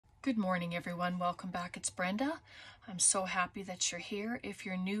Good morning, everyone. Welcome back. It's Brenda. I'm so happy that you're here. If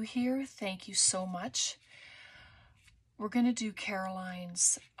you're new here, thank you so much. We're going to do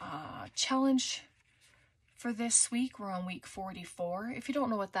Caroline's challenge for this week. We're on week 44. If you don't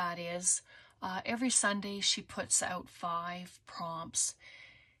know what that is, every Sunday she puts out 5 prompts,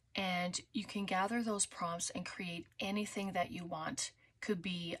 and you can gather those prompts and create anything that you want. Could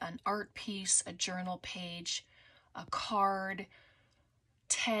be an art piece, a journal page, a card,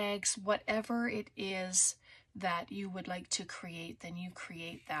 tags, whatever it is that you would like to create, then you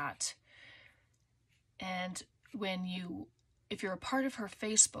create that. And if you're a part of her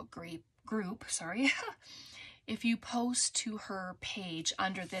Facebook group, if you post to her page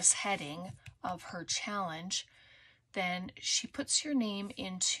under this heading of her challenge, then she puts your name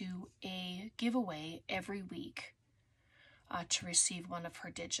into a giveaway every week to receive one of her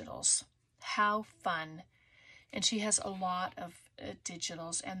digitals. How fun! And she has a lot of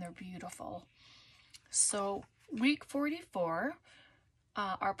digitals, and they're beautiful. So week 44,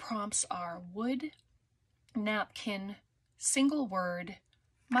 our prompts are wood, napkin, single word,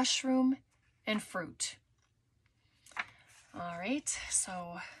 mushroom, and fruit. All right,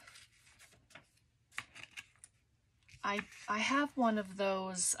 so I have one of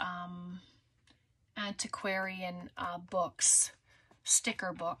those antiquarian books,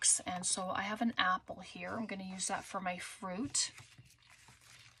 sticker books, and so I have an apple here. I'm going to use that for my fruit.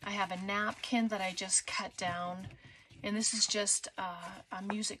 I have a napkin that I just cut down, and this is just a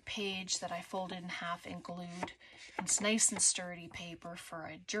music page that I folded in half and glued. It's nice and sturdy paper for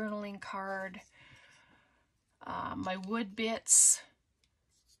a journaling card. My wood bits,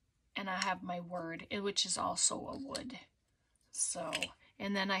 and I have my word, which is also a wood. So,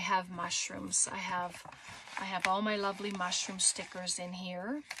 and then I have mushrooms. I have all my lovely mushroom stickers in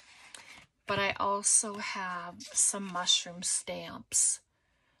here, but I also have some mushroom stamps.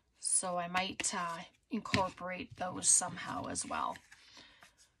 So I might incorporate those somehow as well.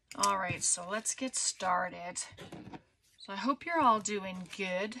 All right, so let's get started. So I hope you're all doing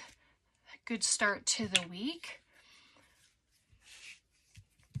good. A good start to the week.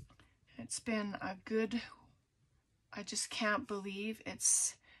 It's been a good, I just can't believe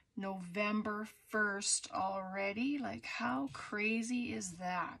it's November 1st already. Like, how crazy is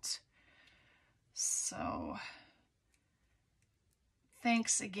that? So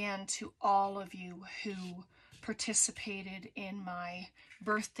thanks again to all of you who participated in my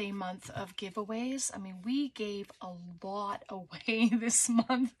birthday month of giveaways. I mean, we gave a lot away this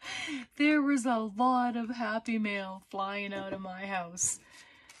month. There was a lot of happy mail flying out of my house.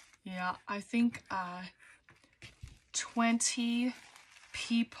 Yeah, I think 20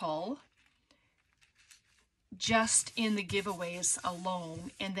 people just in the giveaways alone,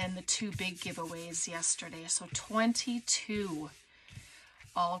 and then the 2 big giveaways yesterday. So 22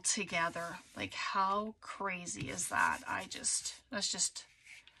 all together. Like, how crazy is that? That's just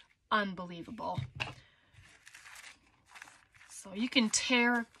unbelievable. So you can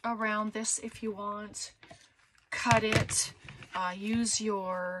tear around this if you want, cut it, use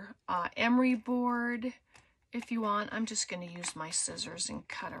your emery board if you want. I'm just going to use my scissors and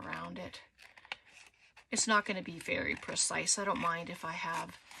cut around it. It's not going to be very precise. I don't mind if I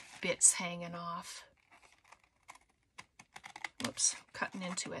have bits hanging off. Whoops, cutting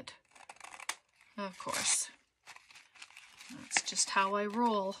into it. Of course. That's just how I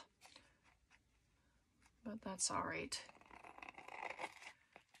roll. But that's all right.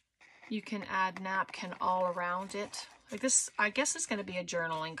 You can add napkin all around it. Like this, I guess it's going to be a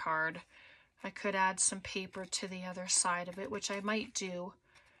journaling card. I could add some paper to the other side of it, which I might do.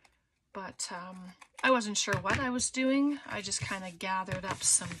 But I wasn't sure what I was doing. I just kind of gathered up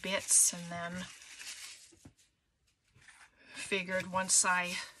some bits and then figured once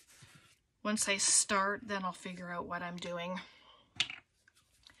I start, then I'll figure out what I'm doing.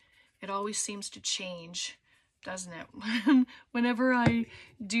 It always seems to change, doesn't it? Whenever I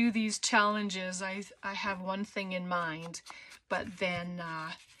do these challenges, I have one thing in mind, but then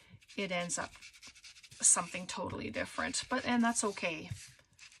it ends up something totally different. And that's okay.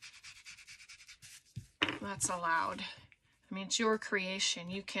 That's allowed. I mean, it's your creation.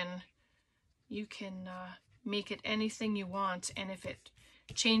 You can make it anything you want, and if it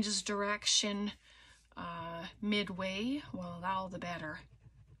changes direction midway, well, all the better.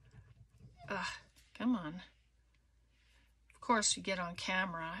 Come on. Of course, you get on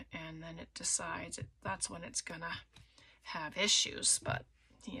camera and then it decides that's when it's gonna have issues, but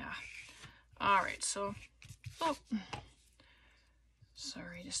yeah. All right, so, oh,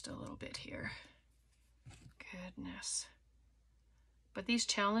 sorry, just a little bit here. Goodness. But these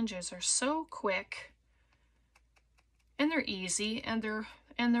challenges are so quick, and they're easy, and they're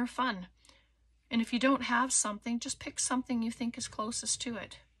and they're fun. And if you don't have something, just pick something you think is closest to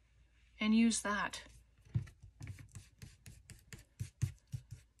it and use that.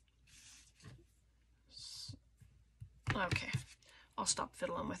 Okay, I'll stop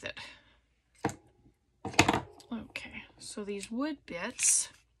fiddling with it. Okay, so these wood bits,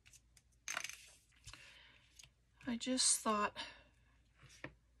 I just thought,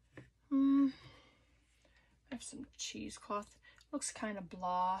 I have some cheesecloth. Looks kind of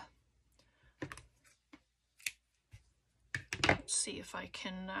blah. Let's see if I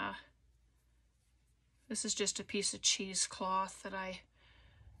can, this is just a piece of cheesecloth that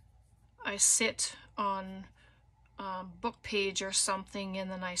I sit on book page or something,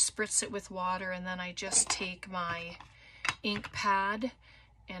 and then I spritz it with water, and then I just take my ink pad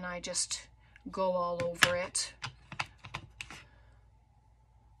and I just go all over it.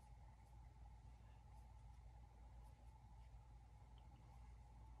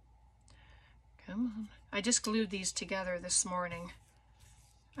 Come on. I just glued these together this morning.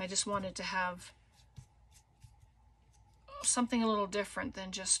 I just wanted to have something a little different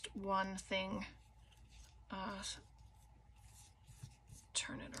than just one thing.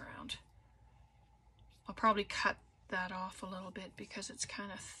 Turn it around. I'll probably cut that off a little bit because it's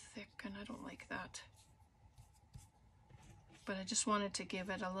kind of thick and I don't like that. But I just wanted to give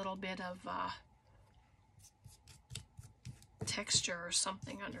it a little bit of texture or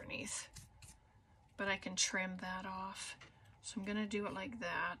something underneath. But I can trim that off. So I'm going to do it like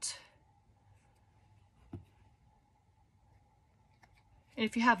that. And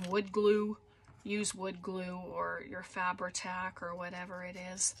if you have wood glue, use wood glue or your Fabri-Tac or whatever it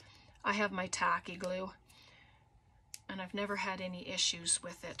is. I have my tacky glue and I've never had any issues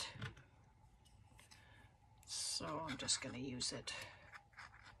with it. So I'm just going to use it.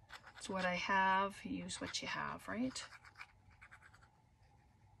 It's what I have. Use what you have, right?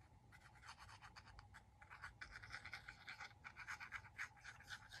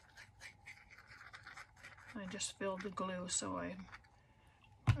 I just filled the glue, so I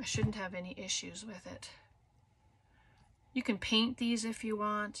shouldn't have any issues with it. You can paint these if you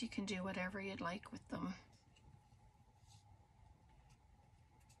want. You can do whatever you'd like with them.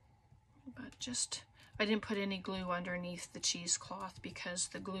 But just, I didn't put any glue underneath the cheesecloth because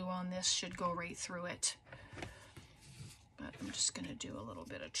the glue on this should go right through it. But I'm just going to do a little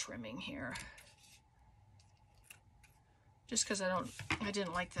bit of trimming here. Just because I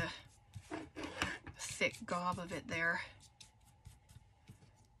didn't like the thick gob of it there.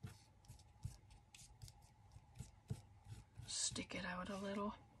 Stick it out a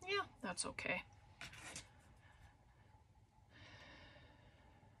little. Yeah, that's okay.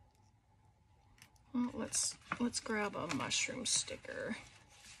 Well, let's grab a mushroom sticker.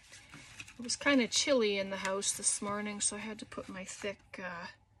 It was kind of chilly in the house this morning, so I had to put my thick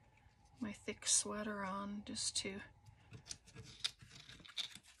sweater on just to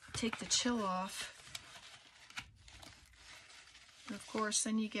take the chill off. And of course,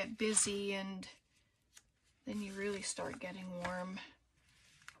 then you get busy and then you really start getting warm.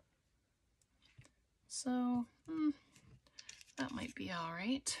 So, that might be all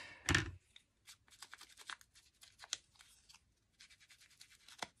right.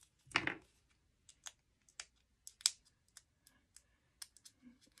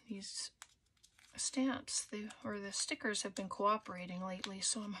 These stamps, the stickers have been cooperating lately,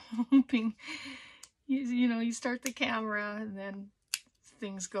 so I'm hoping, you know, you start the camera and then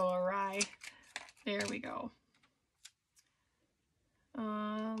things go awry. There we go.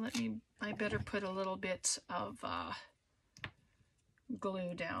 I better put a little bit of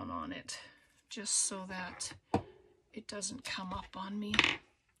glue down on it, just so that it doesn't come up on me.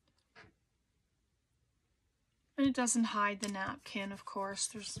 And it doesn't hide the napkin, of course.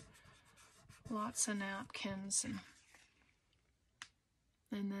 There's lots of napkins.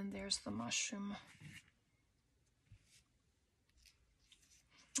 And then there's the mushroom.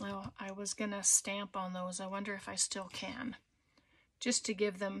 Oh, I was going to stamp on those. I wonder if I still can. Just to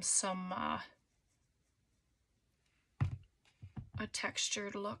give them some a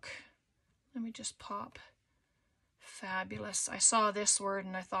textured look. Let me just pop. Fabulous. I saw this word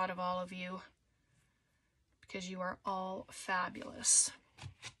and I thought of all of you, because you are all fabulous.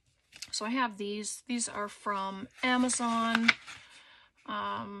 So I have these. These are from Amazon.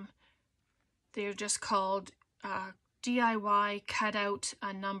 They're just called DIY cut out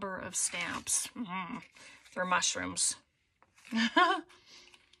a number of stamps for mushrooms.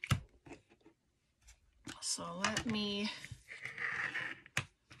 So let me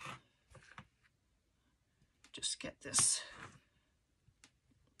just get this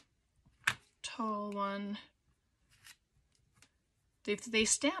tall one. They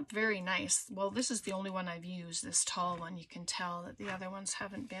stamp very nice. Well, this is the only one I've used, this tall one. You can tell that the other ones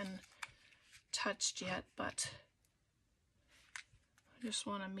haven't been touched yet, but I just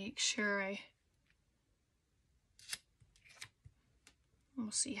want to make sure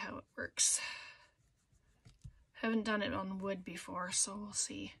we'll see how it works. Haven't done it on wood before, so we'll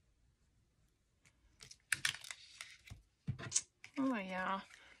see. Oh yeah,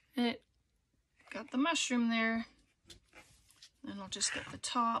 it got the mushroom there. And I'll just get the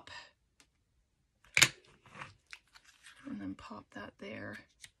top and then pop that there.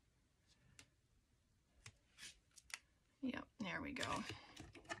 Yep, there we go.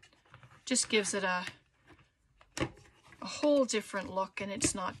 Just gives it a whole different look, and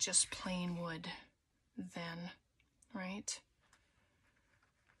it's not just plain wood then, right?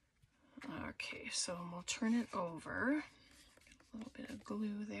 Okay, so we'll turn it over. A little bit of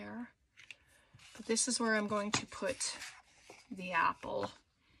glue there. But this is where I'm going to put the apple,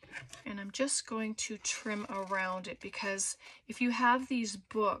 and I'm just going to trim around it, because if you have these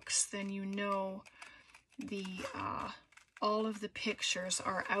books, then you know the all of the pictures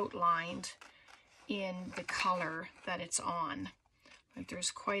are outlined in the color that it's on. Like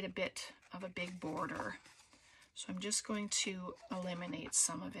there's quite a bit of a big border, so I'm just going to eliminate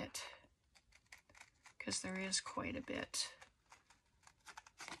some of it because there is quite a bit.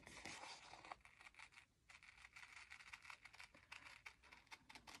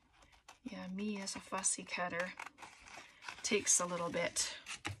 Yeah, me as a fussy cutter takes a little bit,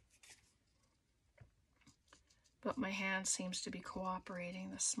 but my hand seems to be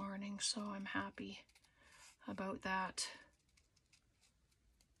cooperating this morning, so I'm happy about that.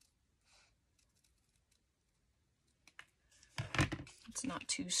 It's not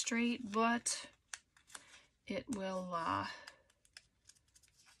too straight, but it will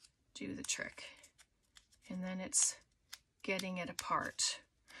do the trick. And then it's getting it apart.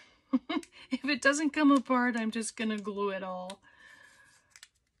 If it doesn't come apart, I'm just gonna glue it all.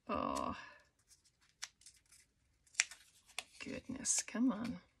 Oh, goodness, come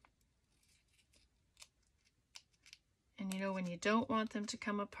on. And you know, when you don't want them to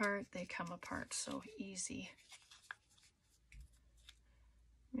come apart, they come apart so easy.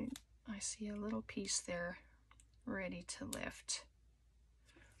 I see a little piece there ready to lift.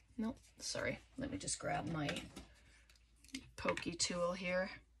 Nope, sorry. Let me just grab my pokey tool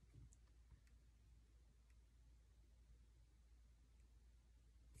here.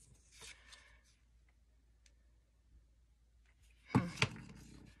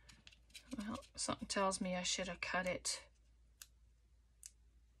 Well, something tells me I should have cut it,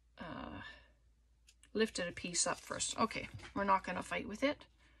 lifted a piece up first. Okay, we're not going to fight with it.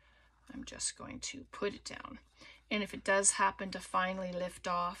 I'm just going to put it down. And if it does happen to finally lift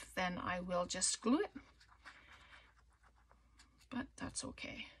off, then I will just glue it. But that's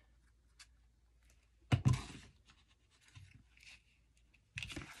okay.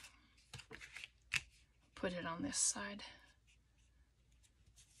 Put it on this side.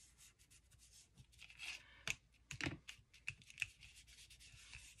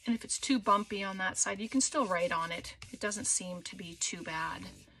 And if it's too bumpy on that side, you can still write on it. It doesn't seem to be too bad,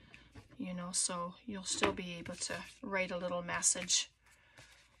 you know, so you'll still be able to write a little message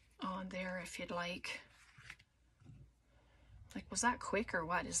on there if you'd like. Like, was that quick or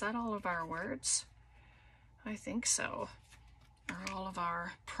what? Is that all of our words? I think so. Or all of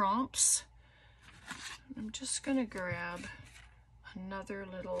our prompts. I'm just gonna grab another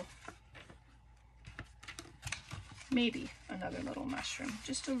little, maybe another little mushroom.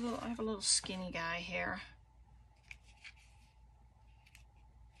 Just a little, I have a little skinny guy here.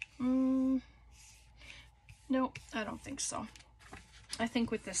 Nope, I don't think so. I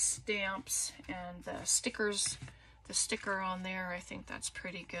think with the stamps and the stickers, the sticker on there, I think that's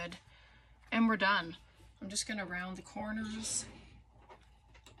pretty good. And we're done. I'm just gonna round the corners.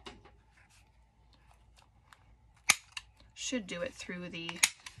 Should do it through the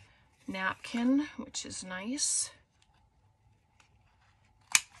napkin, which is nice.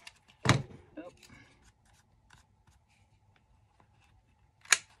 Oh.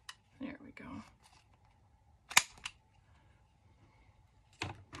 There we go.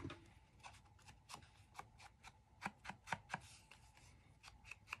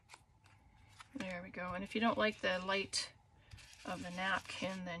 There we go. And if you don't like the light of the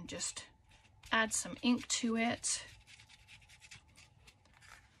napkin, then just add some ink to it.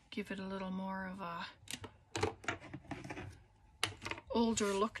 Give it a little more of a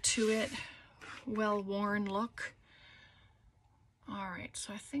older look to it, well-worn look. All right,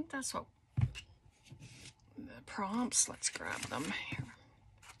 so I think that's what the prompts, let's grab them here.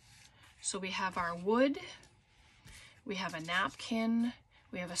 So we have our wood, we have a napkin,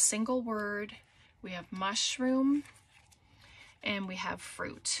 we have a single word, we have mushroom, and we have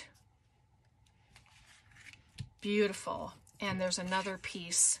fruit. Beautiful. And there's another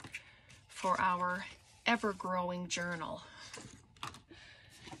piece for our ever-growing journal.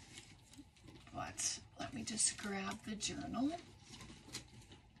 But let me just grab the journal.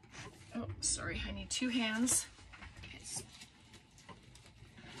 Oh, sorry, I need two hands. It's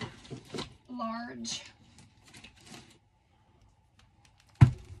large.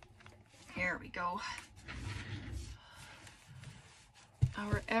 There we go.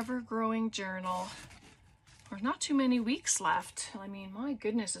 Our ever-growing journal. There's not too many weeks left. I mean, my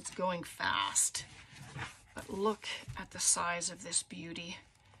goodness, it's going fast. But look at the size of this beauty.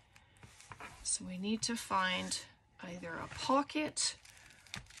 So we need to find either a pocket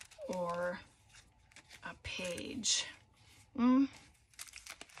or a page.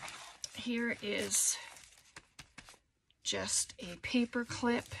 Here is just a paper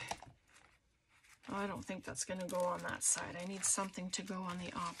clip. Oh, I don't think that's going to go on that side. I need something to go on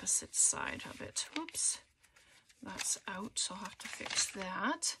the opposite side of it. Oops, that's out, so I'll have to fix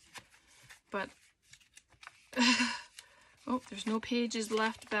that. But, oh, there's no pages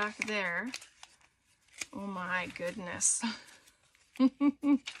left back there. Oh my goodness.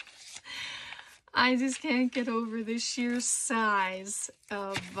 I just can't get over the sheer size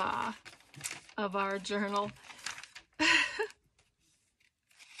of our journal.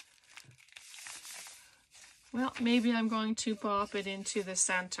 Well, maybe I'm going to pop it into the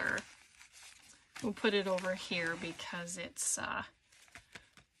center. We'll put it over here because it's,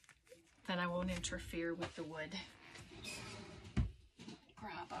 then I won't interfere with the wood.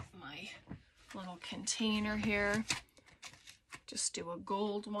 Grab up my little container here. Just do a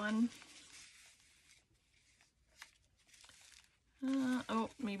gold one. Oh,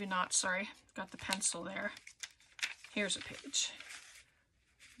 maybe not, sorry. Got the pencil there. Here's a page.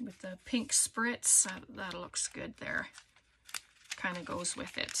 With the pink spritz, that looks good there. Kind of goes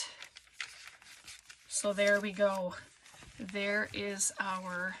with it. So there we go. There is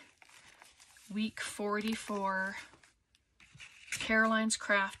our week 44 Caroline's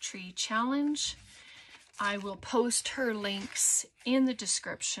Craft Tree Challenge. I will post her links in the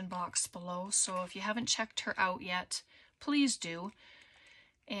description box below, so if you haven't checked her out yet, please do.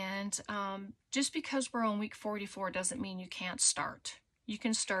 And just because we're on week 44 doesn't mean you can't start. You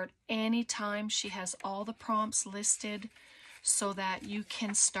can start anytime. She has all the prompts listed so that you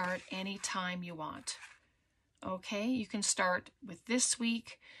can start anytime you want. Okay, you can start with this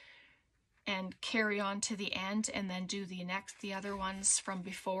week and carry on to the end and then do the other ones from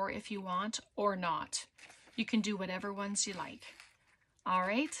before if you want, or not. You can do whatever ones you like. All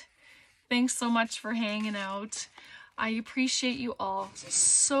right, thanks so much for hanging out. I appreciate you all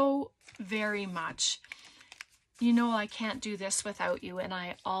so very much. You know I can't do this without you, and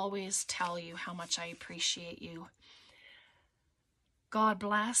I always tell you how much I appreciate you. God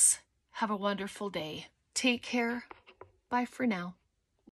bless. Have a wonderful day. Take care. Bye for now.